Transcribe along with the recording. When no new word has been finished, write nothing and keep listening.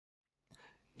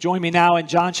Join me now in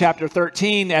John chapter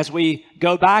 13 as we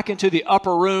go back into the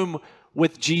upper room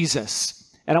with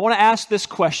Jesus. And I want to ask this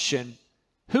question: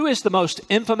 who is the most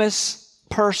infamous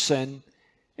person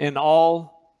in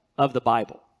all of the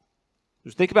Bible?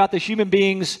 Just think about the human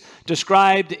beings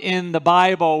described in the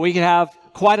Bible. We could have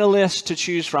quite a list to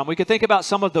choose from. We could think about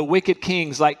some of the wicked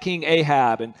kings like King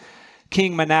Ahab and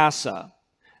King Manasseh.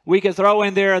 We could throw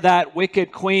in there that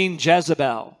wicked queen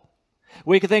Jezebel.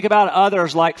 We could think about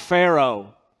others like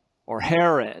Pharaoh or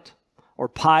Herod or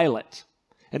Pilate.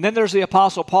 And then there's the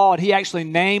Apostle Paul, and he actually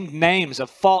named names of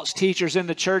false teachers in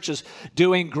the churches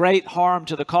doing great harm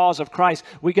to the cause of Christ.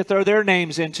 We could throw their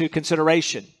names into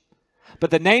consideration.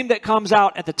 But the name that comes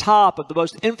out at the top of the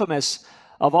most infamous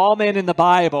of all men in the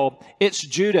Bible, it's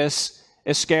Judas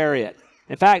Iscariot.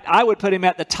 In fact, I would put him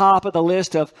at the top of the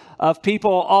list of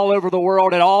people all over the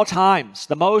world at all times.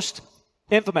 The most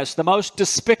infamous, the most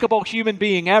despicable human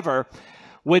being ever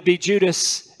would be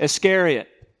Judas Iscariot.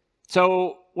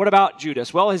 So what about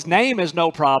Judas? Well, his name is no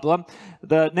problem.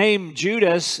 The name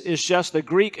Judas is just the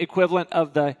Greek equivalent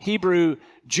of the Hebrew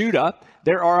Judah.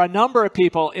 There are a number of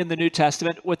people in the New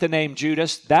Testament with the name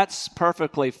Judas. That's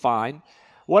perfectly fine.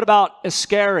 What about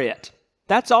Iscariot?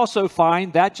 That's also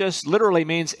fine. That just literally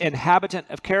means inhabitant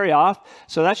of Kerioth.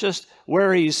 So that's just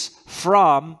where he's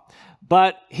from.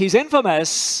 But he's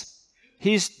infamous.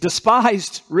 He's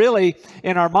despised, really,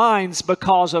 in our minds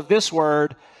because of this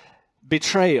word,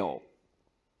 betrayal.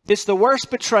 It's the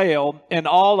worst betrayal in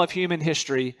all of human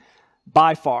history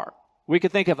by far. We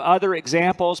could think of other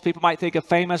examples. People might think of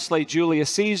famously Julius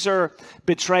Caesar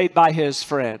betrayed by his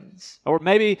friends. Or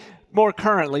maybe more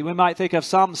currently, we might think of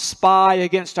some spy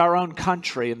against our own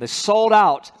country and they sold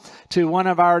out to one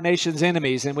of our nation's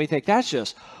enemies. And we think that's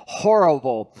just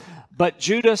horrible. But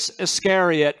Judas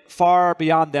Iscariot, far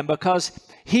beyond them, because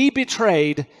he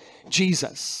betrayed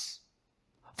Jesus.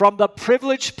 From the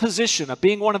privileged position of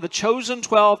being one of the chosen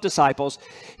 12 disciples,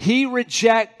 he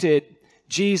rejected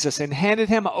Jesus and handed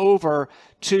him over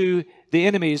to the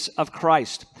enemies of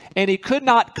Christ. And he could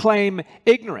not claim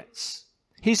ignorance.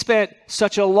 He spent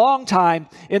such a long time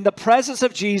in the presence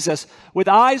of Jesus with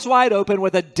eyes wide open,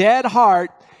 with a dead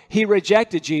heart. He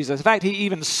rejected Jesus. In fact, he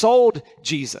even sold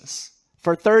Jesus.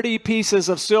 For 30 pieces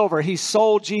of silver, he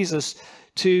sold Jesus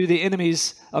to the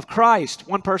enemies of Christ.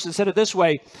 One person said it this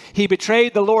way: he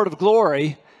betrayed the Lord of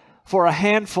glory for a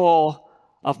handful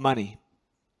of money.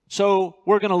 So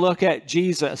we're going to look at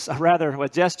Jesus,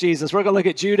 just Jesus. We're going to look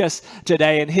at Judas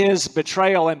today and his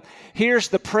betrayal. And here's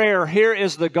the prayer. Here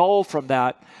is the goal from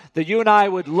that you and I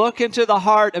would look into the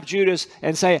heart of Judas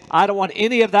and say, I don't want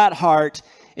any of that heart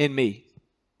in me.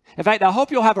 In fact, I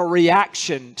hope you'll have a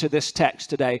reaction to this text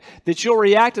today, that you'll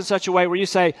react in such a way where you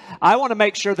say, I want to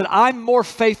make sure that I'm more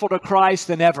faithful to Christ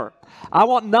than ever. I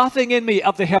want nothing in me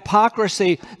of the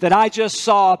hypocrisy that I just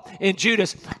saw in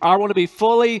Judas. I want to be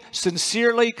fully,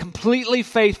 sincerely, completely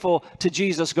faithful to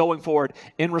Jesus going forward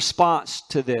in response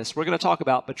to this. We're going to talk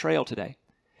about betrayal today.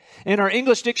 In our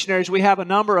English dictionaries, we have a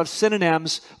number of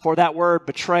synonyms for that word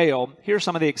betrayal. Here are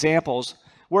some of the examples.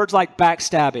 Words like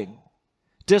backstabbing,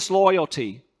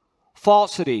 disloyalty,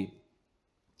 falsity,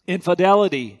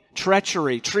 infidelity,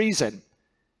 treachery, treason.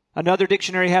 Another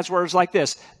dictionary has words like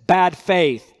this: bad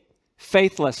faith,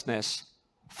 faithlessness,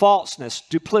 falseness,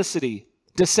 duplicity,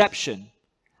 deception,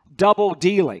 double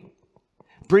dealing,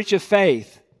 breach of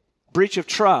faith, breach of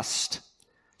trust,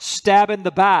 stab in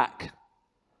the back,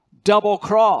 double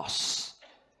cross,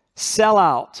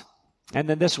 sellout, and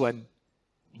then this one,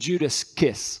 Judas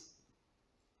kiss.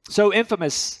 So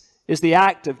infamous is the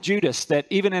act of Judas that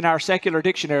even in our secular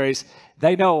dictionaries,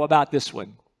 they know about this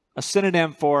one. A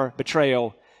synonym for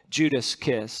betrayal, Judas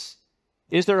kiss.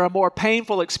 Is there a more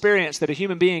painful experience that a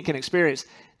human being can experience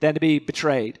than to be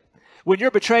betrayed? When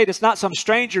you're betrayed, it's not some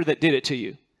stranger that did it to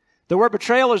you. The word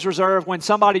betrayal is reserved when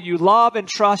somebody you love and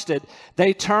trusted,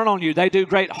 they turn on you, they do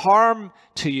great harm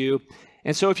to you.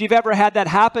 And so if you've ever had that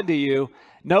happen to you,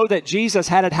 know that Jesus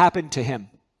had it happen to him.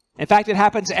 In fact, it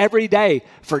happens every day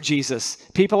for Jesus.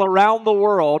 People around the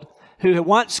world who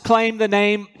once claimed the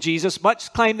name Jesus, once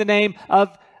claimed the name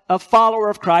of follower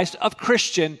of Christ, of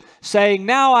Christian, saying,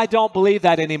 now I don't believe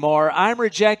that anymore. I'm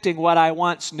rejecting what I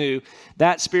once knew.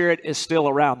 That spirit is still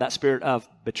around, that spirit of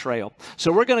betrayal.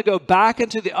 So we're going to go back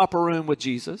into the upper room with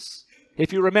Jesus.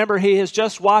 If you remember, he has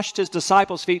just washed his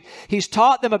disciples' feet. He's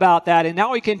taught them about that, and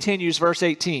now he continues, verse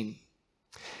 18.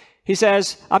 He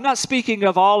says, I'm not speaking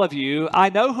of all of you. I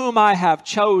know whom I have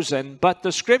chosen, but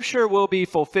the scripture will be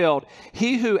fulfilled.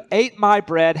 He who ate my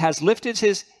bread has lifted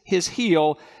his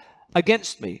heel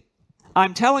against me.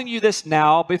 I'm telling you this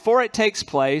now before it takes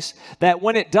place, that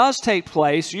when it does take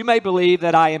place, you may believe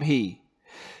that I am he.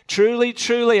 Truly,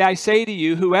 truly, I say to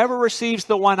you, whoever receives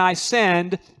the one I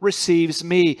send receives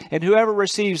me, and whoever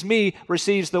receives me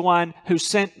receives the one who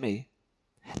sent me."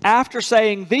 After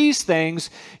saying these things,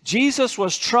 Jesus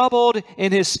was troubled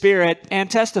in his spirit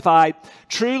and testified,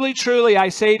 "Truly, truly, I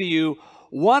say to you,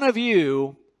 one of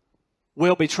you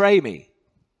will betray me."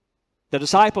 The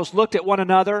disciples looked at one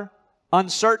another,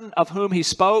 uncertain of whom he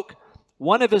spoke.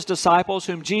 One of his disciples,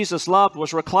 whom Jesus loved,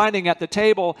 was reclining at the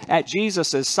table at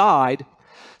Jesus' side.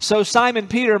 So Simon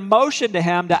Peter motioned to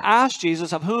him to ask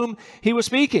Jesus of whom he was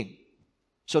speaking.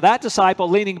 So that disciple,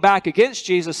 leaning back against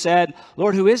Jesus, said,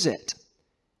 "Lord, who is it?"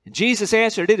 And Jesus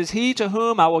answered, "It is he to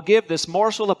whom I will give this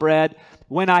morsel of bread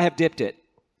when I have dipped it."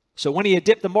 So when he had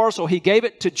dipped the morsel, he gave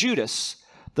it to Judas,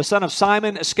 the son of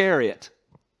Simon Iscariot.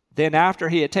 Then after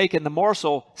he had taken the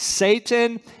morsel,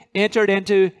 Satan entered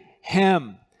into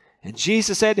him. And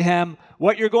Jesus said to him,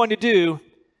 "What you're going to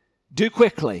do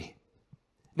quickly."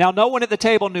 Now, no one at the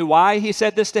table knew why he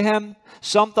said this to him.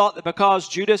 Some thought that because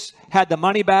Judas had the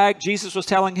money bag, Jesus was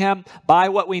telling him, "Buy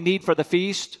what we need for the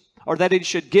feast," or that he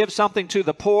should give something to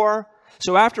the poor.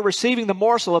 So after receiving the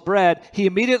morsel of bread, he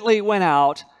immediately went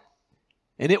out,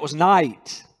 and it was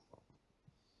night.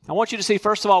 I want you to see,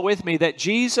 first of all, with me, that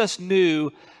Jesus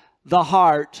knew the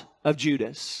heart of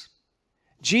Judas.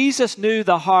 Jesus knew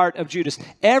the heart of Judas.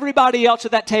 Everybody else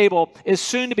at that table is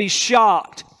soon to be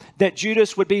shocked that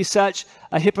Judas would be such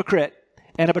a hypocrite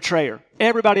and a betrayer.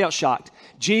 Everybody else shocked.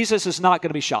 Jesus is not going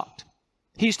to be shocked.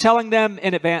 He's telling them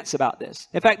in advance about this.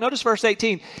 In fact, notice verse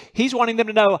 18. He's wanting them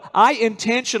to know, I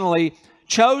intentionally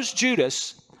chose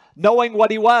Judas knowing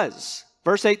what he was.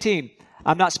 Verse 18,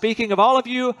 I'm not speaking of all of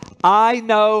you. I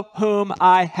know whom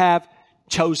I have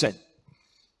chosen.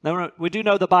 Now, we do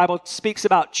know the Bible speaks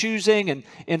about choosing, and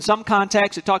in some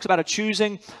contexts it talks about a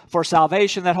choosing for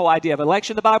salvation, that whole idea of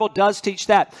election. The Bible does teach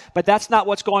that, but that's not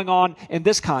what's going on in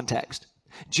this context.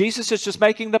 Jesus is just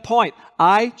making the point.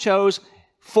 I chose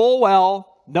full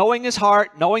well, knowing his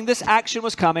heart, knowing this action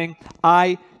was coming,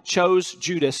 I chose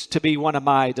Judas to be one of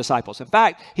my disciples. In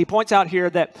fact, he points out here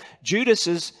that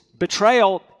Judas's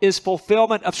betrayal is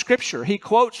fulfillment of Scripture. He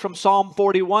quotes from Psalm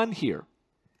 41 here.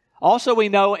 Also, we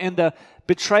know in the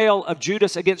betrayal of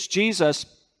Judas against Jesus,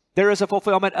 there is a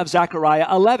fulfillment of Zechariah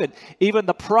 11. Even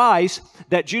the price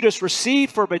that Judas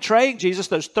received for betraying Jesus,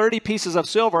 those 30 pieces of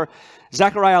silver,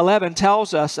 Zechariah 11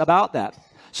 tells us about that.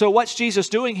 So what's Jesus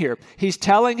doing here? He's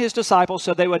telling his disciples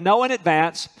so they would know in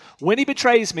advance, when he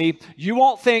betrays me, you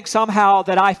won't think somehow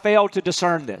that I failed to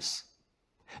discern this.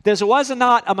 This was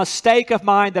not a mistake of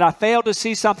mine that I failed to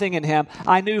see something in him.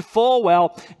 I knew full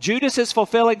well Judas is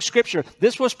fulfilling Scripture.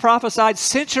 This was prophesied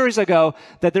centuries ago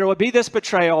that there would be this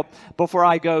betrayal before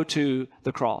I go to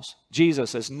the cross.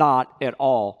 Jesus is not at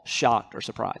all shocked or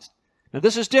surprised. Now,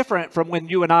 this is different from when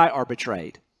you and I are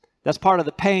betrayed. That's part of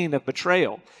the pain of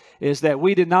betrayal, is that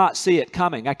we did not see it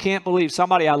coming. I can't believe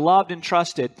somebody I loved and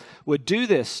trusted would do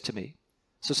this to me.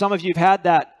 So some of you have had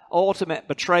that ultimate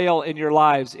betrayal in your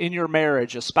lives, in your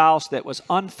marriage, a spouse that was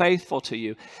unfaithful to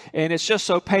you. And it's just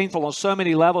so painful on so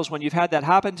many levels when you've had that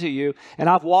happen to you. And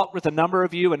I've walked with a number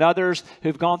of you and others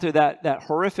who've gone through that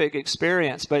horrific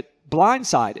experience, but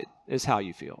blindsided is how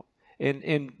you feel.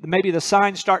 And maybe the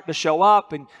signs start to show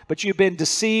up, but you've been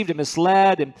deceived and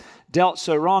misled and dealt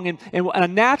so wrong. And a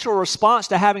natural response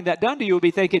to having that done to you would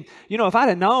be thinking, if I'd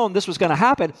have known this was going to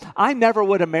happen, I never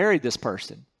would have married this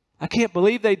person. I can't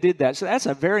believe they did that. So that's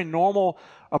a very normal,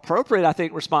 appropriate, I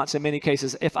think, response in many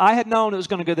cases. If I had known it was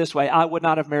going to go this way, I would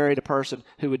not have married a person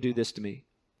who would do this to me.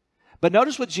 But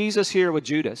notice with Jesus here with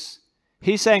Judas.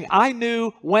 He's saying, I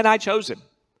knew when I chose him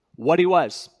what he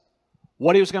was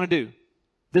going to do.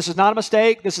 This is not a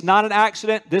mistake. This is not an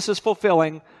accident. This is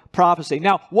fulfilling prophecy.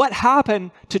 Now, what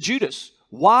happened to Judas?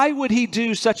 Why would he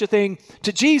do such a thing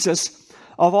to Jesus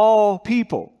of all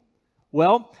people?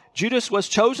 Well, Judas was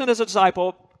chosen as a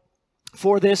disciple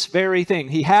for this very thing.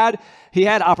 He had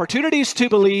opportunities to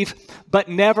believe, but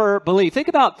never believed. Think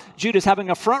about Judas having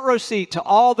a front row seat to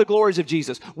all the glories of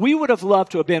Jesus. We would have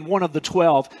loved to have been one of the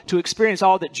 12 to experience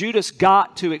all that Judas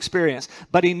got to experience,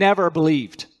 but he never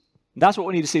believed. That's what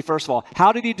we need to see, first of all.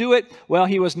 How did he do it? Well,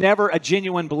 he was never a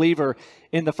genuine believer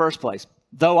in the first place,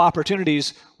 though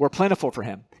opportunities were plentiful for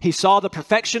him. He saw the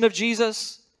perfection of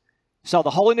Jesus, saw the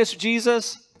holiness of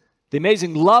Jesus, the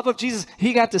amazing love of Jesus.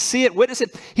 He got to see it, witness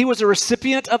it. He was a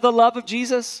recipient of the love of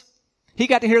Jesus. He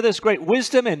got to hear this great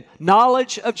wisdom and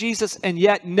knowledge of Jesus, and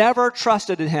yet never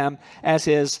trusted in him as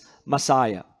his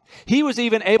Messiah. He was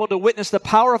even able to witness the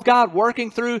power of God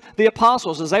working through the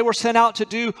apostles as they were sent out to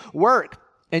do work,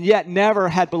 and yet never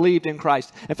had believed in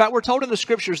Christ. In fact, we're told in the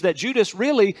Scriptures that Judas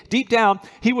really, deep down,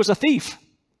 he was a thief.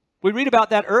 We read about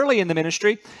that early in the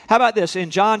ministry. How about this? In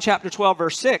John chapter 12,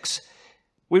 verse 6,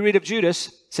 we read of Judas,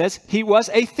 it says, he was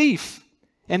a thief,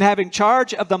 and having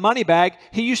charge of the money bag,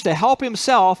 he used to help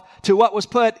himself to what was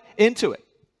put into it.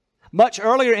 Much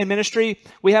earlier in ministry,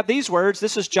 we have these words.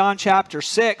 This is John chapter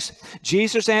 6.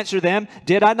 Jesus answered them,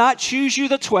 did I not choose you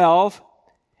the 12,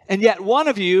 and yet one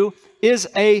of you is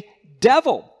a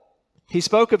devil? He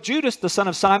spoke of Judas, the son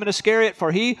of Simon Iscariot,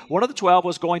 for he, one of the 12,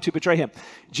 was going to betray him.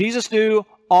 Jesus knew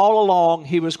all along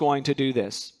he was going to do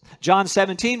this. John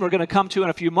 17, we're going to come to in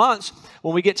a few months.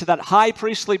 When we get to that high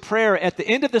priestly prayer at the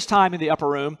end of this time in the upper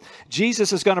room,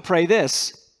 Jesus is going to pray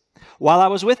this. While I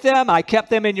was with them, I kept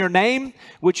them in your name,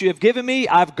 which you have given me.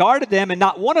 I've guarded them, and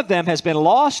not one of them has been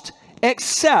lost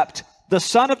except the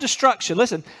son of destruction.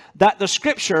 Listen, that the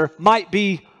scripture might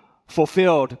be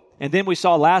fulfilled. And then we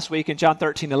saw last week in John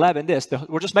 13:11 this.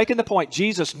 We're just making the point.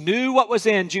 Jesus knew what was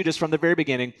in Judas from the very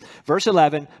beginning. Verse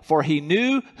 11, for he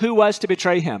knew who was to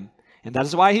betray him. And that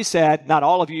is why he said, not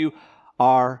all of you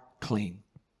are clean.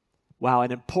 Wow,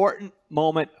 an important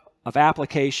moment of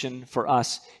application for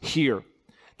us here.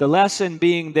 The lesson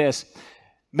being this: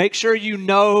 make sure you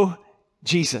know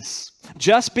Jesus.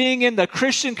 Just being in the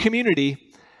Christian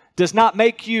community does not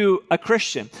make you a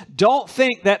Christian. Don't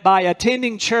think that by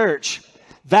attending church,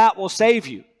 that will save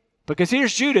you. Because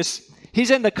here's Judas.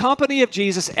 He's in the company of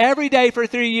Jesus every day for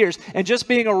 3 years. And just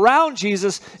being around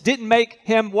Jesus didn't make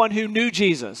him one who knew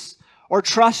Jesus or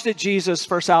trusted Jesus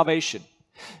for salvation.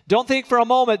 Don't think for a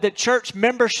moment that church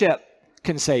membership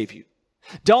can save you.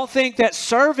 Don't think that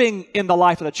serving in the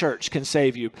life of the church can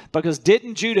save you. Because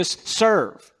didn't Judas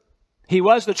serve? He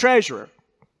was the treasurer.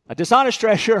 A dishonest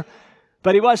treasurer,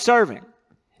 but he was serving.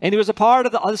 And he was a part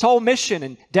of this whole mission,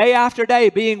 and day after day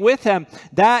being with him.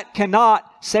 That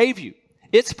cannot save you.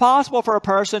 It's possible for a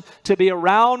person to be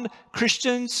around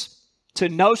Christians, to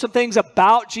know some things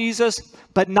about Jesus,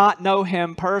 but not know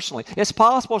him personally. It's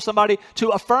possible for somebody to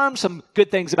affirm some good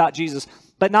things about Jesus,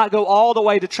 but not go all the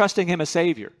way to trusting him as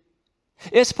Savior.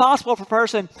 It's possible for a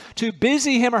person to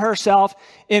busy him or herself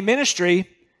in ministry,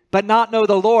 but not know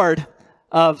the Lord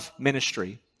of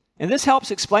ministry. And this helps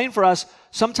explain for us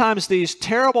sometimes these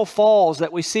terrible falls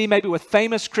that we see maybe with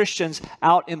famous Christians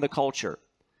out in the culture.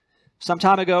 Some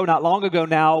time ago, not long ago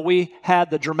now, we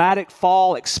had the dramatic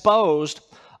fall exposed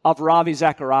of Ravi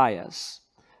Zacharias.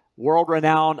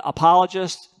 World-renowned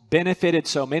apologist, benefited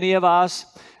so many of us,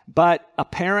 but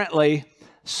apparently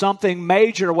something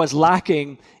major was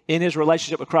lacking in his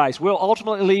relationship with Christ. We'll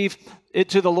ultimately leave it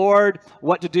to the Lord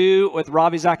what to do with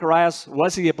Ravi Zacharias.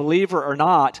 Was he a believer or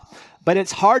not? But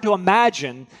it's hard to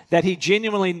imagine that he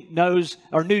genuinely knows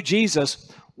or knew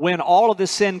Jesus when all of this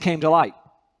sin came to light.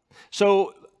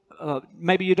 So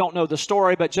maybe you don't know the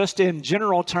story, but just in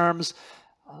general terms,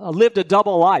 lived a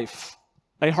double life,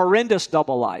 a horrendous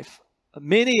double life.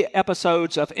 Many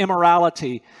episodes of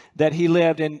immorality that he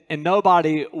lived, and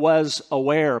nobody was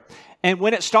aware. And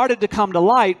when it started to come to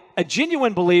light, a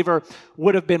genuine believer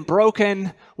would have been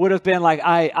broken, would have been like,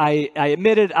 I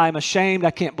admit it, I'm ashamed, I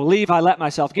can't believe I let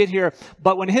myself get here.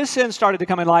 But when his sin started to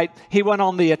come in light, he went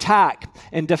on the attack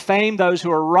and defamed those who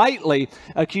were rightly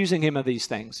accusing him of these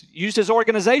things. Used his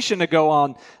organization to go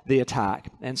on the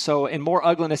attack. And so, in more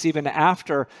ugliness even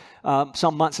after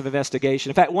some months of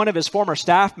investigation. In fact, one of his former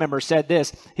staff members said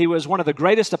this: he was one of the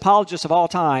greatest apologists of all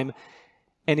time,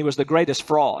 and he was the greatest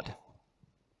fraud.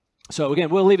 So again,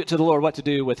 we'll leave it to the Lord what to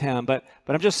do with him. But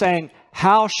I'm just saying,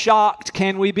 how shocked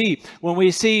can we be when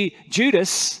we see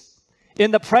Judas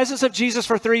in the presence of Jesus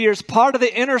for 3 years, part of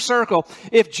the inner circle?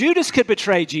 If Judas could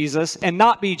betray Jesus and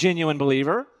not be a genuine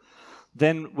believer,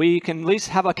 then we can at least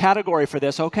have a category for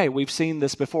this. Okay, we've seen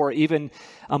this before, even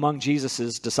among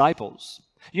Jesus' disciples.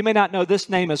 You may not know this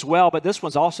name as well, but this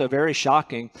one's also very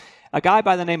shocking. A guy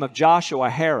by the name of Joshua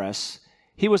Harris.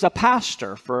 He was a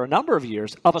pastor for a number of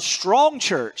years of a strong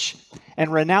church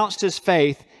and renounced his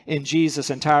faith in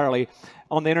Jesus entirely.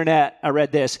 On the internet, I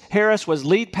read this. Harris was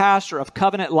lead pastor of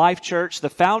Covenant Life Church, the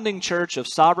founding church of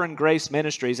Sovereign Grace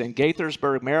Ministries in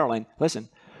Gaithersburg, Maryland. Listen,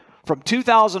 from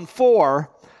 2004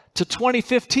 to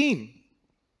 2015.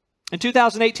 In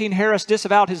 2018, Harris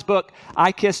disavowed his book,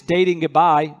 I Kissed Dating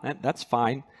Goodbye. That's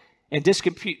fine. And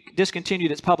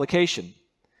discontinued its publication.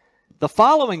 The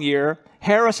following year,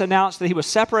 Harris announced that he was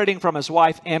separating from his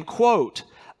wife and, quote,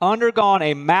 undergone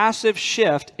a massive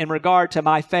shift in regard to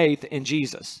my faith in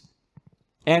Jesus.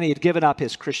 And he had given up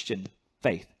his Christian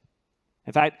faith.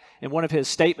 In fact, in one of his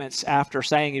statements after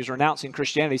saying he was renouncing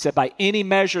Christianity, he said, by any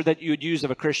measure that you would use of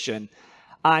a Christian,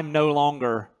 I'm no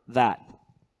longer that.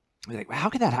 You think, well, how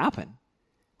can that happen?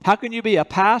 How can you be a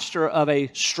pastor of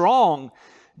a strong,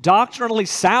 doctrinally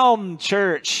sound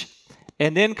church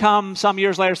and then come some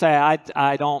years later say,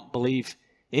 I don't believe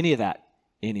any of that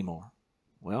anymore.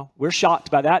 Well, we're shocked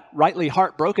by that, rightly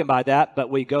heartbroken by that, but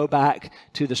we go back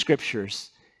to the Scriptures.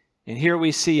 And here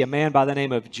we see a man by the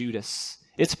name of Judas.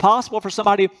 It's possible for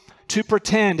somebody to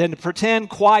pretend, and pretend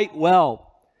quite well.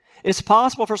 It's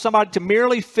possible for somebody to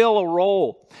merely fill a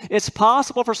role. It's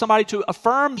possible for somebody to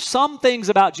affirm some things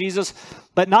about Jesus,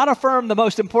 but not affirm the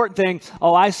most important thing,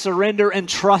 I surrender and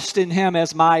trust in him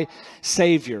as my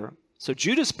Savior. So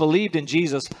Judas believed in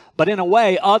Jesus, but in a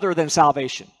way other than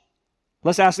salvation.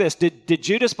 Let's ask this. Did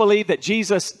Judas believe that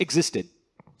Jesus existed?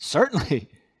 Certainly.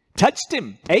 Touched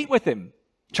him, ate with him,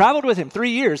 traveled with him 3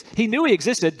 years. He knew he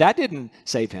existed. That didn't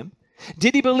save him.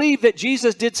 Did he believe that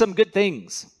Jesus did some good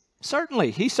things?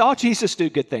 Certainly. He saw Jesus do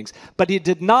good things, but he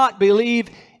did not believe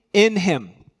in him.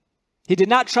 He did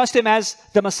not trust him as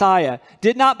the Messiah,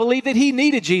 did not believe that he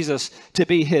needed Jesus to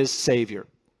be his Savior.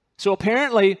 So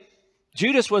apparently,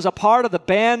 Judas was a part of the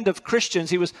band of Christians.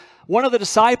 He was one of the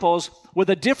disciples with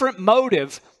a different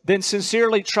motive than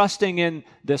sincerely trusting in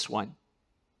this one.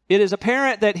 It is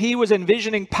apparent that he was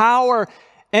envisioning power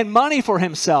and money for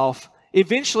himself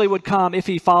eventually would come if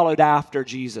he followed after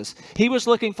Jesus. He was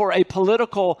looking for a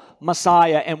political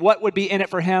Messiah and what would be in it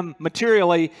for him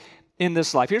materially in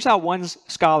this life. Here's how one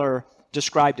scholar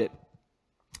described it.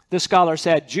 This scholar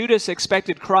said, Judas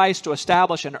expected Christ to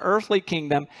establish an earthly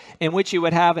kingdom in which he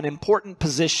would have an important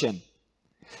position.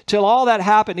 Till all that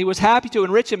happened, he was happy to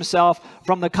enrich himself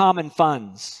from the common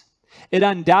funds. It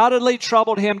undoubtedly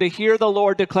troubled him to hear the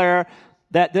Lord declare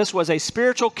that this was a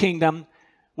spiritual kingdom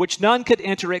which none could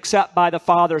enter except by the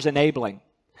Father's enabling.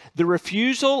 The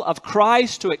refusal of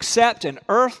Christ to accept an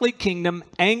earthly kingdom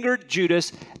angered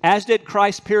Judas, as did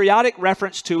Christ's periodic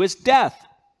reference to his death.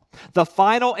 The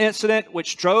final incident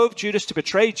which drove Judas to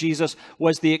betray Jesus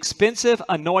was the expensive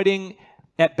anointing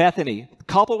at Bethany,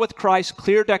 coupled with Christ's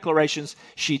clear declarations,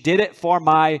 "She did it for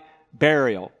my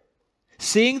burial."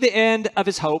 Seeing the end of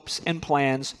his hopes and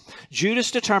plans, Judas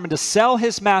determined to sell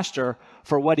his master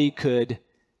for what he could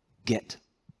get.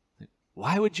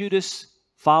 Why would Judas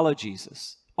follow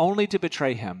Jesus? Only to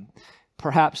betray him.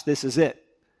 Perhaps this is it.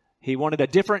 He wanted a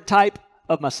different type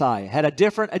of Messiah, had a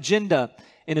different agenda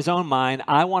in his own mind.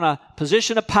 I want a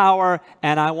position of power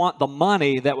and I want the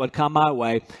money that would come my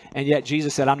way. And yet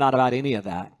Jesus said, I'm not about any of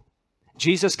that.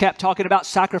 Jesus kept talking about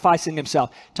sacrificing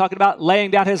himself, talking about laying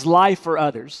down his life for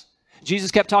others.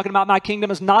 Jesus kept talking about my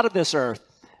kingdom is not of this earth,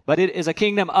 but it is a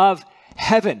kingdom of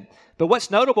heaven. But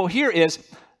what's notable here is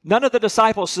none of the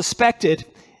disciples suspected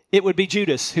it would be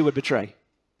Judas who would betray.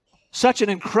 Such an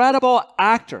incredible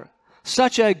actor,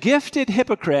 such a gifted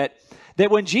hypocrite, that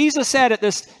when Jesus said at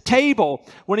this table,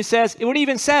 when he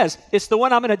even says, it's the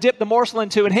one I'm going to dip the morsel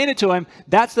into and hand it to him,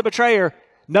 that's the betrayer,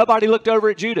 nobody looked over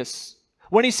at Judas.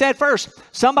 When he said first,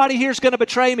 somebody here's going to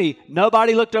betray me,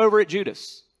 nobody looked over at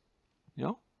Judas.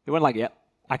 He wasn't like, yep,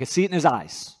 I could see it in his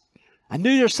eyes. I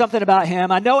knew there's something about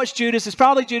him. I know it's Judas. It's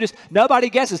probably Judas. Nobody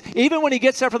guesses. Even when he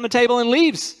gets up from the table and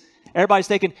leaves, everybody's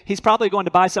thinking he's probably going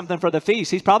to buy something for the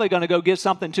feast. He's probably going to go give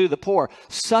something to the poor.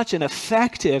 Such an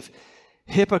effective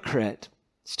hypocrite.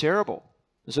 It's terrible.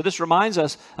 So this reminds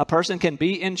us a person can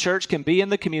be in church, can be in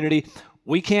the community.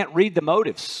 We can't read the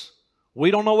motives.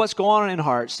 We don't know what's going on in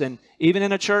hearts. And even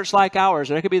in a church like ours,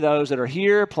 there could be those that are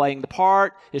here playing the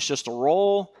part. It's just a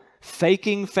role,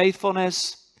 faking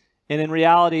faithfulness, and in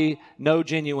reality, no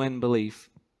genuine belief.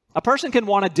 A person can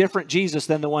want a different Jesus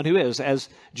than the one who is, as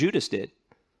Judas did.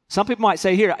 Some people might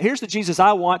say, here's the Jesus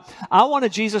I want. I want a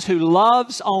Jesus who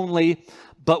loves only,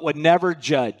 but would never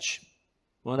judge.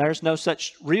 Well, there's no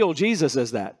such real Jesus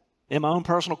as that. In my own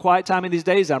personal quiet time in these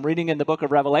days, I'm reading in the book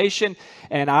of Revelation,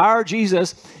 and our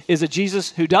Jesus is a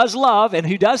Jesus who does love and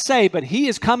who does save, but he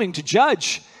is coming to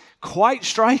judge. Quite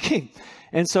striking.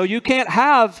 And so you can't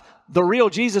have the real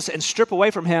Jesus and strip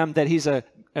away from him that he's a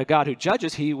God who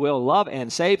judges. He will love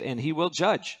and save, and he will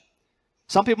judge.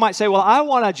 Some people might say, well, I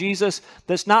want a Jesus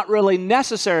that's not really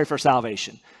necessary for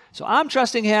salvation. So I'm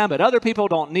trusting him, but other people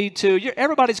don't need to.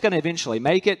 Everybody's going to eventually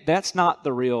make it. That's not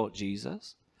the real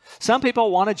Jesus. Some people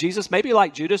want a Jesus, maybe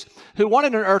like Judas, who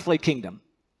wanted an earthly kingdom.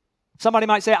 Somebody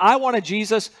might say, I want a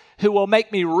Jesus who will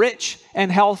make me rich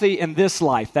and healthy in this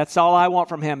life. That's all I want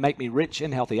from him, make me rich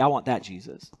and healthy. I want that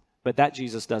Jesus. But that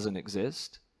Jesus doesn't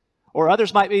exist. Or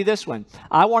others might be this one.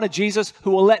 I want a Jesus who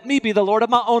will let me be the Lord of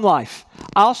my own life.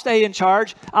 I'll stay in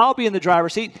charge. I'll be in the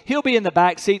driver's seat. He'll be in the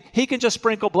back seat. He can just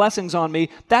sprinkle blessings on me.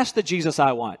 That's the Jesus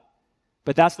I want.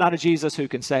 But that's not a Jesus who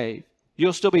can save.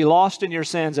 You'll still be lost in your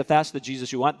sins if that's the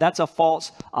Jesus you want. That's a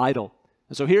false idol.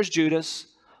 And so here's Judas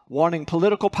wanting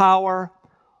political power,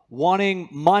 wanting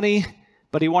money,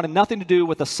 but he wanted nothing to do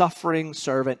with the suffering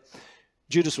servant.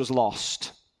 Judas was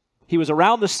lost. He was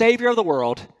around the Savior of the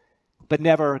world, but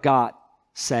never got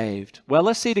saved. Well,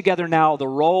 let's see together now the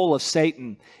role of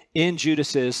Satan in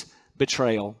Judas's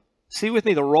betrayal. See with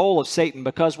me the role of Satan,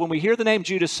 because when we hear the name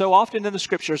Judas so often in the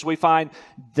scriptures, we find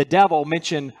the devil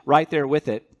mentioned right there with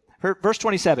it. Verse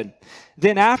 27,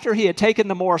 then after he had taken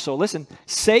the morsel, listen,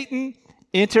 Satan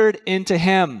entered into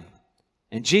him.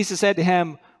 And Jesus said to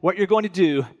him, what you're going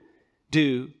to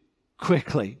do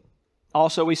quickly.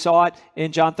 Also, we saw it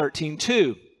in John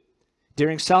 13:2.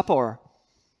 During supper,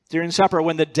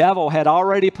 when the devil had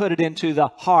already put it into the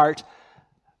heart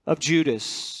of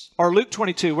Judas. Or Luke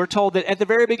 22, we're told that at the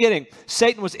very beginning,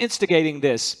 Satan was instigating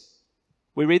this.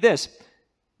 We read this.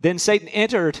 Then Satan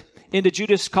entered into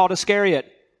Judas called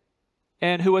Iscariot,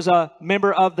 and who was a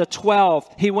member of the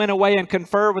 12. He went away and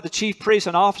conferred with the chief priests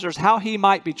and officers how he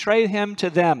might betray him to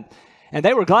them. And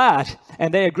they were glad,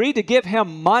 and they agreed to give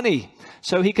him money.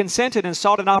 So he consented and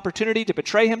sought an opportunity to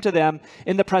betray him to them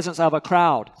in the presence of a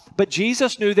crowd. But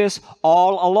Jesus knew this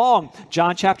all along.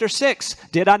 John chapter 6,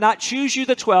 did I not choose you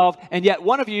the 12, and yet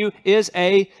one of you is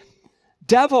a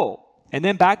devil? And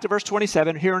then back to verse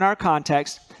 27, here in our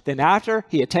context, then after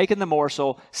he had taken the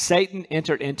morsel, Satan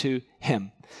entered into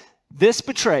him. This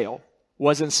betrayal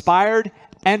was inspired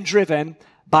and driven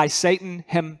by Satan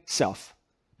himself.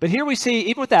 But here we see,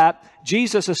 even with that,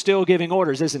 Jesus is still giving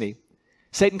orders, isn't he?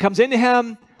 Satan comes into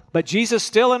him, but Jesus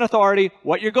still in authority.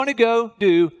 What you're going to go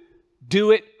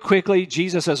do it quickly.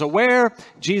 Jesus is aware.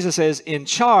 Jesus is in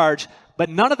charge. But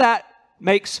none of that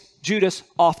makes Judas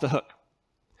off the hook.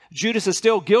 Judas is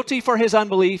still guilty for his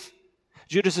unbelief.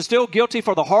 Judas is still guilty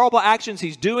for the horrible actions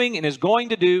he's doing and is going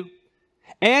to do.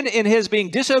 And in his being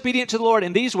disobedient to the Lord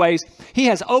in these ways, he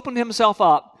has opened himself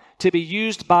up to be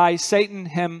used by Satan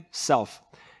himself.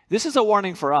 This is a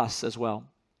warning for us as well.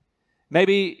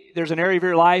 Maybe there's an area of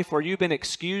your life where you've been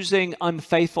excusing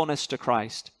unfaithfulness to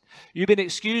Christ. You've been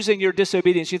excusing your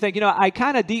disobedience. You think, I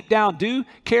kind of deep down do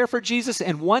care for Jesus,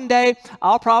 and one day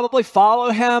I'll probably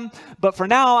follow him. But for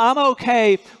now, I'm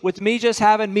okay with me just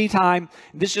having me time.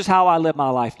 This is just how I live my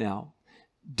life now.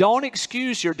 Don't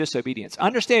excuse your disobedience.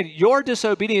 Understand, your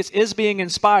disobedience is being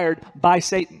inspired by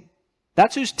Satan.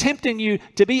 That's who's tempting you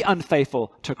to be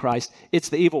unfaithful to Christ. It's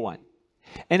the evil one.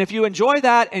 And if you enjoy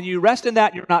that and you rest in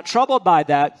that, you're not troubled by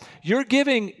that, you're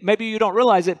giving, maybe you don't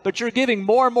realize it, but you're giving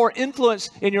more and more influence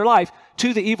in your life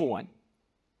to the evil one.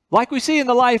 Like we see in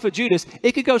the life of Judas,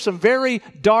 it could go some very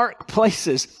dark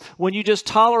places when you just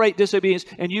tolerate disobedience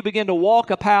and you begin to walk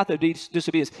a path of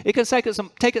disobedience. It can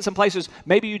take it some places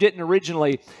maybe you didn't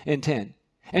originally intend.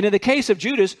 And in the case of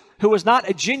Judas, who was not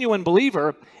a genuine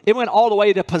believer, it went all the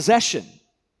way to possession.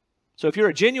 So if you're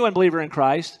a genuine believer in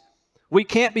Christ, we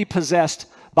can't be possessed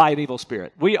by an evil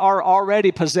spirit. We are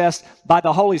already possessed by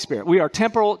the Holy Spirit. We are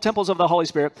temples of the Holy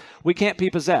Spirit. We can't be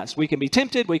possessed. We can be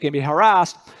tempted, we can be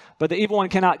harassed, but the evil one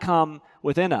cannot come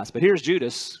within us. But here's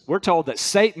Judas. We're told that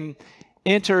Satan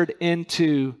entered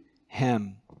into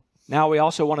him. Now we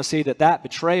also want to see that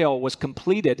betrayal was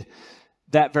completed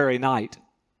that very night.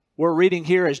 We're reading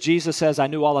here as Jesus says, I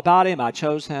knew all about him, I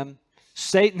chose him.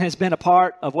 Satan has been a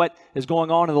part of what is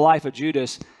going on in the life of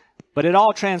Judas. But it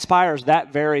all transpires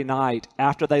that very night.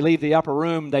 After they leave the upper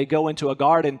room, they go into a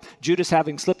garden, Judas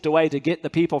having slipped away to get the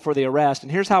people for the arrest.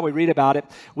 And here's how we read about it.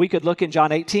 We could look in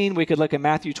John 18, we could look in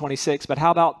Matthew 26, but how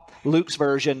about Luke's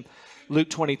version, Luke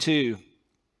 22?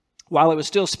 While it was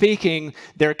still speaking,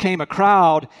 there came a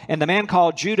crowd, and the man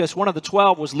called Judas, one of the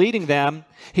 12, was leading them.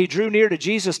 He drew near to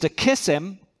Jesus to kiss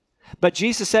him, but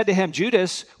Jesus said to him,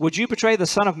 Judas, would you betray the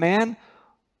Son of Man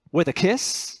with a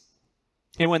kiss?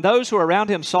 And when those who were around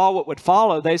him saw what would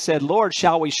follow, they said, Lord,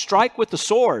 shall we strike with the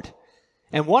sword?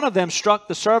 And one of them struck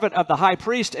the servant of the high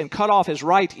priest and cut off his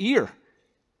right ear.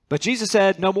 But Jesus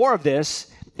said, no more of this.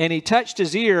 And he touched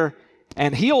his ear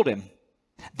and healed him.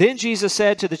 Then Jesus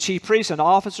said to the chief priests and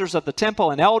officers of the temple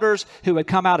and elders who had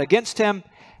come out against him,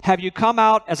 have you come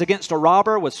out as against a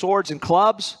robber with swords and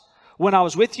clubs? When I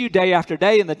was with you day after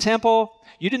day in the temple,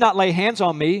 you did not lay hands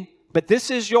on me, but this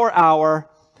is your hour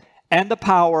and the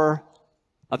power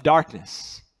of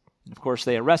darkness. And of course,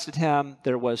 they arrested him.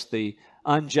 There was the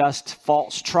unjust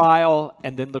false trial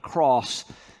and then the cross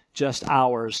just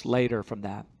hours later from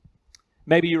that.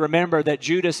 Maybe you remember that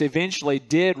Judas eventually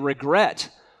did regret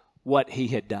what he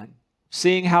had done.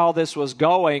 Seeing how this was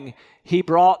going, he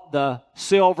brought the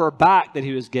silver back that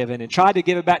he was given and tried to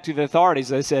give it back to the authorities.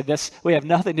 They said, we have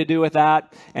nothing to do with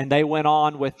that. And they went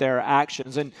on with their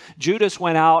actions. And Judas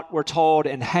went out, we're told,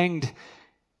 and hanged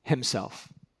himself.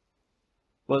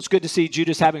 Well, it's good to see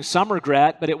Judas having some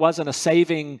regret, but it wasn't a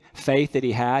saving faith that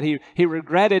he had. He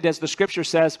regretted, as the scripture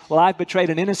says, well, I've betrayed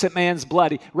an innocent man's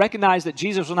blood. He recognized that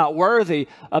Jesus was not worthy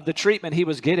of the treatment he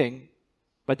was getting.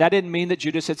 But that didn't mean that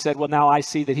Judas had said, well, now I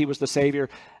see that he was the Savior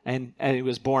and he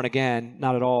was born again.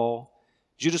 Not at all.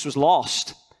 Judas was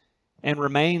lost and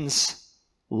remains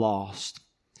lost.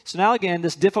 So now again,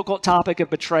 this difficult topic of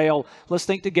betrayal, let's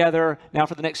think together now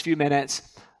for the next few minutes.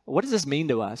 What does this mean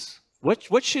to us?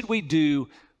 What should we do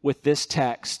with this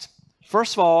text?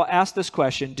 First of all, ask this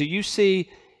question. Do you see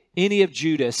any of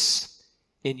Judas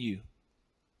in you?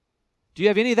 Do you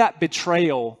have any of that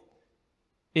betrayal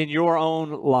in your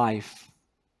own life?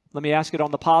 Let me ask it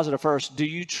on the positive first. Do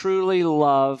you truly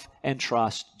love and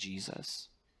trust Jesus?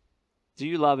 Do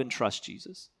you love and trust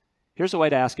Jesus? Here's a way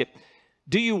to ask it.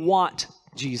 Do you want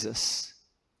Jesus?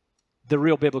 The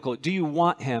real biblical. Do you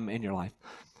want him in your life?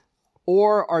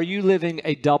 Or are you living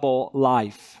a double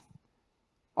life?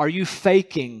 Are you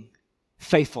faking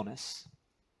faithfulness?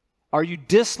 Are you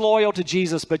disloyal to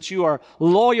Jesus, but you are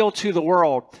loyal to the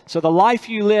world? So the life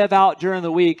you live out during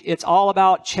the week, it's all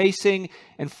about chasing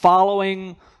and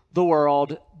following the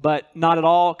world, but not at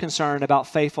all concerned about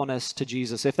faithfulness to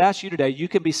Jesus. If that's you today, you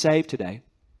can be saved today.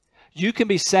 You can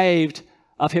be saved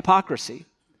of hypocrisy.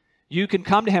 You can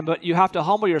come to him, but you have to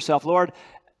humble yourself. Lord,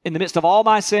 in the midst of all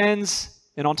my sins,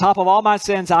 and on top of all my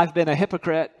sins, I've been a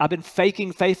hypocrite. I've been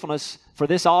faking faithfulness for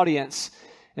this audience.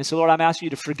 And so, Lord, I'm asking you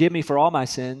to forgive me for all my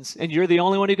sins. And you're the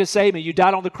only one who can save me. You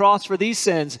died on the cross for these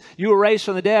sins. You were raised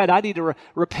from the dead. I need to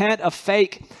repent of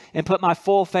fake and put my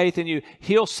full faith in you.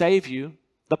 He'll save you.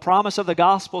 The promise of the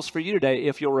gospel is for you today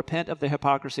if you'll repent of the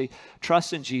hypocrisy,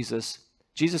 trust in Jesus.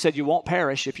 Jesus said you won't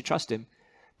perish if you trust him,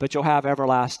 but you'll have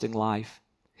everlasting life.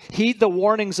 Heed the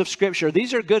warnings of Scripture.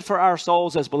 These are good for our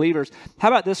souls as believers. How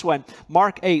about this one?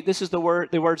 Mark 8, this is the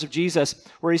words of Jesus,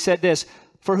 where he said this,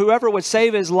 "For whoever would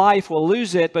save his life will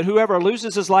lose it, but whoever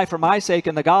loses his life for my sake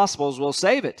and the gospel's will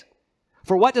save it.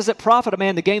 For what does it profit a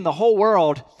man to gain the whole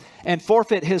world and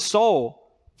forfeit his soul?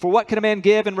 For what can a man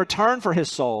give in return for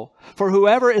his soul? For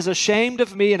whoever is ashamed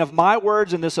of me and of my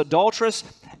words in this adulterous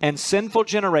and sinful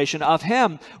generation, of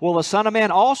him will the Son of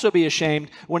Man also be ashamed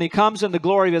when he comes in the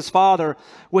glory of his Father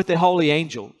with the holy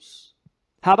angels."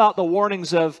 How about the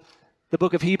warnings of the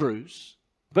book of Hebrews?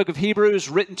 The book of Hebrews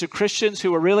written to Christians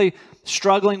who are really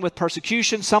struggling with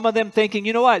persecution. Some of them thinking,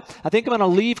 you know what, I think I'm going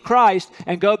to leave Christ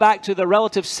and go back to the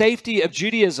relative safety of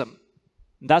Judaism.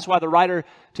 And that's why the writer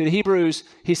to the Hebrews,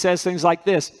 he says things like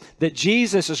this, that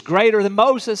Jesus is greater than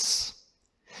Moses.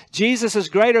 Jesus is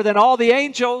greater than all the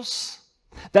angels.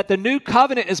 That the new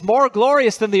covenant is more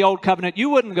glorious than the old covenant. You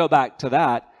wouldn't go back to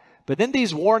that. But then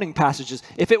these warning passages,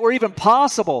 if it were even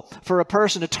possible for a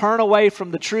person to turn away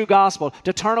from the true gospel,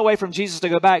 to turn away from Jesus to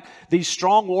go back, these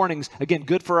strong warnings, again,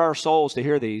 good for our souls to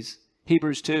hear these.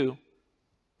 Hebrews 2.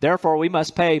 Therefore, we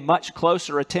must pay much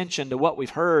closer attention to what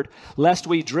we've heard, lest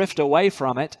we drift away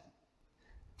from it.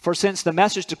 For since the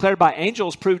message declared by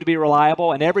angels proved to be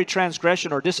reliable, and every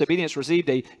transgression or disobedience received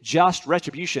a just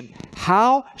retribution,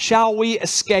 how shall we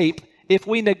escape if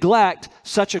we neglect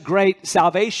such a great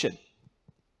salvation?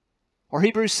 Or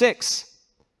Hebrews 6.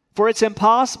 For it's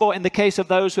impossible in the case of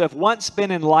those who have once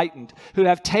been enlightened, who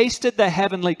have tasted the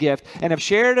heavenly gift, and have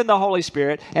shared in the Holy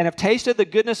Spirit, and have tasted the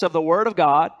goodness of the Word of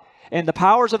God, and the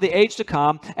powers of the age to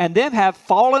come, and then have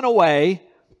fallen away,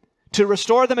 to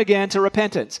restore them again to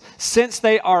repentance, since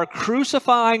they are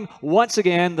crucifying once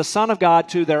again the Son of God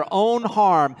to their own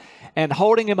harm and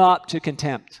holding him up to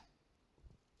contempt.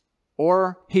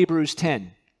 Or Hebrews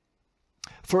 10.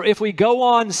 For if we go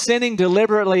on sinning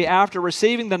deliberately after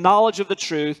receiving the knowledge of the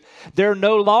truth, there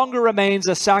no longer remains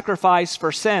a sacrifice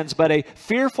for sins, but a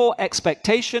fearful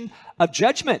expectation of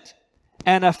judgment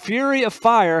and a fury of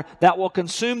fire that will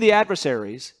consume the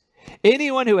adversaries.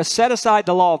 Anyone who has set aside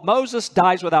the law of Moses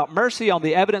dies without mercy on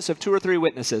the evidence of 2 or 3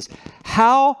 witnesses.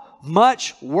 How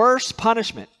much worse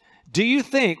punishment do you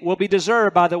think will be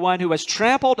deserved by the one who has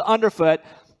trampled underfoot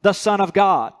the Son of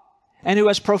God, and who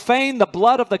has profaned the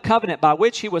blood of the covenant by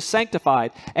which he was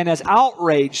sanctified, and has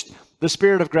outraged the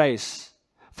Spirit of grace?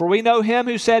 For we know him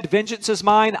who said, "Vengeance is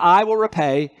mine, I will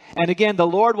repay," and again, "The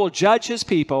Lord will judge his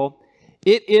people."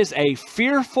 It is a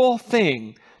fearful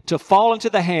thing to fall into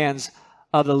the hands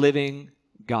of the living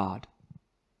God.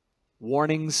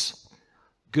 Warnings,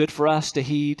 good for us to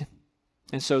heed.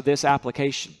 And so this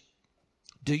application.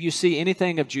 Do you see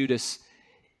anything of Judas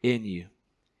in you?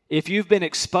 If you've been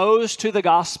exposed to the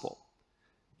gospel,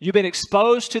 you've been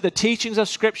exposed to the teachings of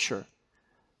Scripture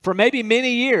for maybe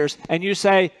many years, and you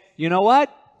say, you know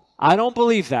what? I don't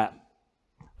believe that.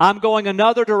 I'm going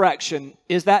another direction.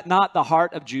 Is that not the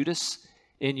heart of Judas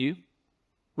in you?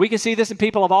 We can see this in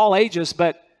people of all ages,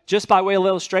 but just by way of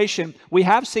illustration, we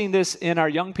have seen this in our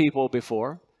young people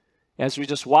before. as we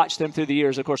just watch them through the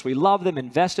years. Of course, we love them,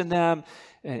 invest in them,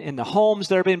 in the homes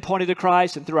that are being pointed to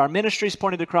Christ, and through our ministries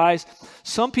pointed to Christ.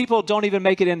 Some people don't even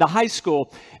make it into high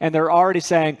school, and they're already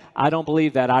saying, I don't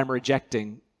believe that, I'm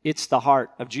rejecting. It's the heart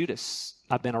of Judas.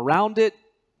 I've been around it,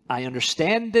 I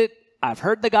understand it, I've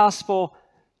heard the gospel,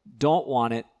 don't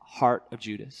want it, heart of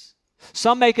Judas.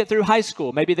 Some make it through high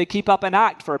school. Maybe they keep up an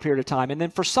act for a period of time. And then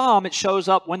for some, it shows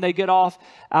up when they get off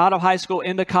out of high school,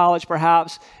 into college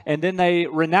perhaps, and then they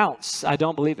renounce. I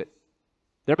don't believe it.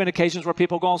 There have been occasions where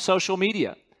people go on social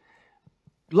media,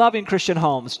 loving Christian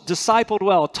homes, discipled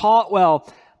well, taught well,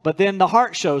 but then the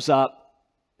heart shows up.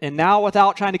 And now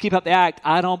without trying to keep up the act,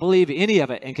 I don't believe any of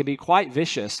it, and can be quite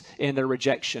vicious in their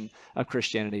rejection of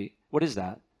Christianity. What is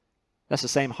that? That's the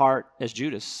same heart as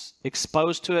Judas.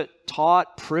 Exposed to it,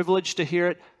 taught, privileged to hear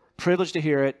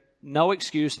it, no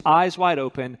excuse, eyes wide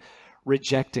open,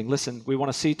 rejecting. Listen, we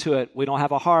want to see to it we don't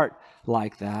have a heart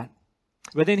like that.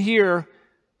 But then here,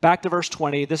 back to verse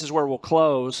 20, this is where we'll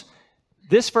close.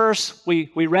 This verse,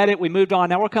 we read it, we moved on.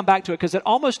 Now we'll come back to it because it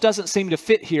almost doesn't seem to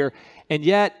fit here, and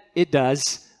yet it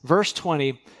does. Verse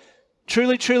 20,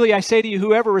 truly, truly, I say to you,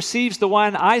 whoever receives the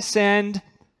one I send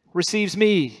receives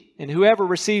me. And whoever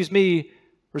receives me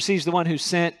receives the one who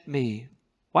sent me.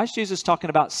 Why is Jesus talking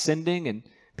about sending and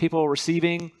people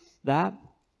receiving that?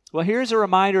 Well, here's a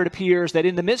reminder, it appears, that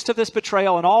in the midst of this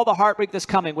betrayal and all the heartbreak that's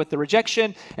coming with the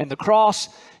rejection and the cross,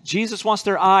 Jesus wants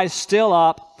their eyes still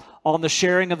up on the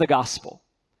sharing of the gospel.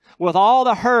 With all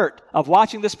the hurt of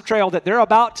watching this betrayal that they're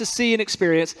about to see and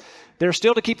experience, they're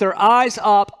still to keep their eyes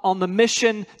up on the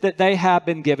mission that they have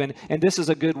been given. And this is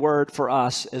a good word for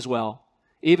us as well.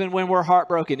 Even when we're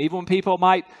heartbroken, even when people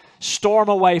might storm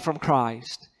away from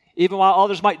Christ, even while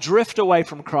others might drift away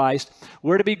from Christ,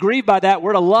 we're to be grieved by that.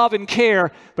 We're to love and care,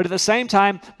 but at the same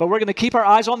time, we're going to keep our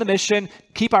eyes on the mission,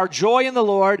 keep our joy in the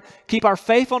Lord, keep our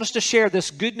faithfulness to share this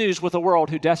good news with a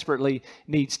world who desperately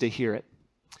needs to hear it.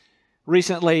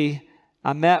 Recently,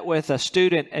 I met with a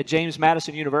student at James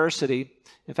Madison University.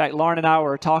 In fact, Lauren and I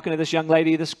were talking to this young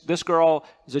lady. This girl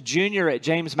is a junior at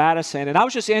James Madison, and I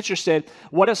was just interested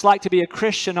what it's like to be a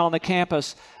Christian on the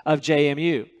campus of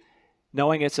JMU,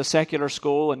 knowing it's a secular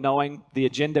school and knowing the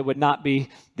agenda would not be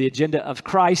the agenda of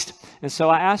Christ. And so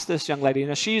I asked this young lady,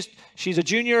 she's a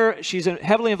junior, she's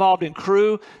heavily involved in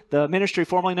Cru, the ministry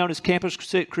formerly known as Campus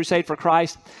Crusade for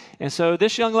Christ. And so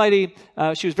this young lady,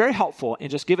 she was very helpful in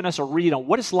just giving us a read on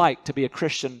what it's like to be a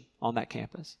Christian on that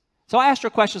campus. So I asked her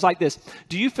questions like this.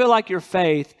 Do you feel like your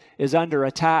faith is under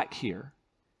attack here?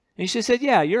 And she said,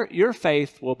 yeah, your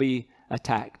faith will be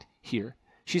attacked here.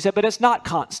 She said, but it's not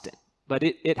constant, but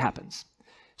it happens.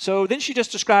 So then she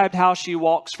just described how she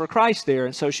walks for Christ there.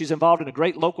 And so she's involved in a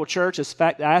great local church. In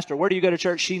fact, I asked her, where do you go to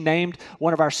church? She named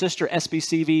one of our sister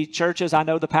SBCV churches. I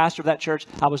know the pastor of that church.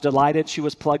 I was delighted she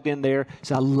was plugged in there.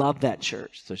 So I love that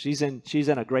church. So she's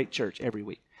in a great church every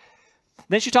week.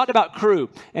 Then she talked about Cru,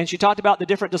 and she talked about the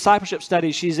different discipleship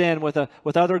studies she's in with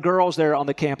other girls there on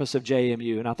the campus of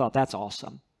JMU, and I thought, that's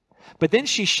awesome. But then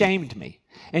she shamed me,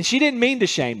 and she didn't mean to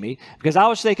shame me, because I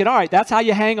was thinking, all right, that's how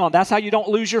you hang on, that's how you don't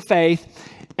lose your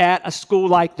faith at a school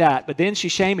like that. But then she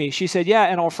shamed me. She said, yeah,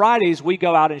 and on Fridays we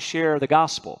go out and share the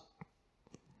gospel.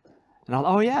 And I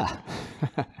thought, oh yeah,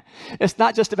 it's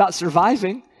not just about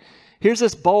surviving. Here's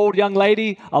this bold young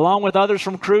lady, along with others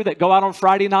from Cru, that go out on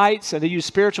Friday nights and they use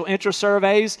spiritual interest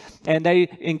surveys and they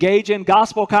engage in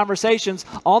gospel conversations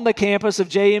on the campus of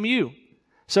JMU.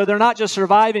 So they're not just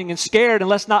surviving and scared, and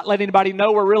let's not let anybody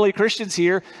know we're really Christians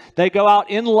here. They go out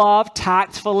in love,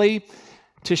 tactfully,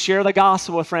 to share the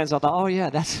gospel with friends. I thought, oh yeah,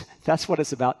 that's what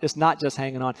it's about. It's not just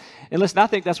hanging on. And listen, I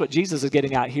think that's what Jesus is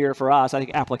getting at here for us. I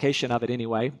think application of it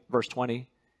anyway. Verse 20,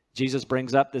 Jesus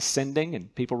brings up this sending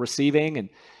and people receiving, and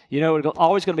there's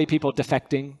always going to be people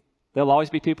defecting. There'll always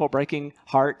be people breaking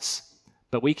hearts,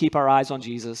 but we keep our eyes on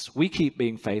Jesus. We keep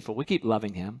being faithful. We keep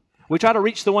loving him. We try to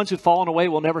reach the ones who've fallen away.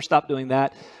 We'll never stop doing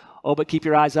that. Oh, but keep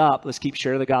your eyes up. Let's keep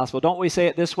sharing the gospel. Don't we say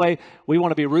it this way? We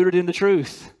want to be rooted in the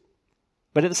truth.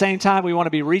 But at the same time, we want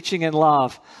to be reaching in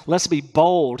love. Let's be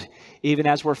bold, even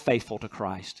as we're faithful to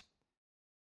Christ.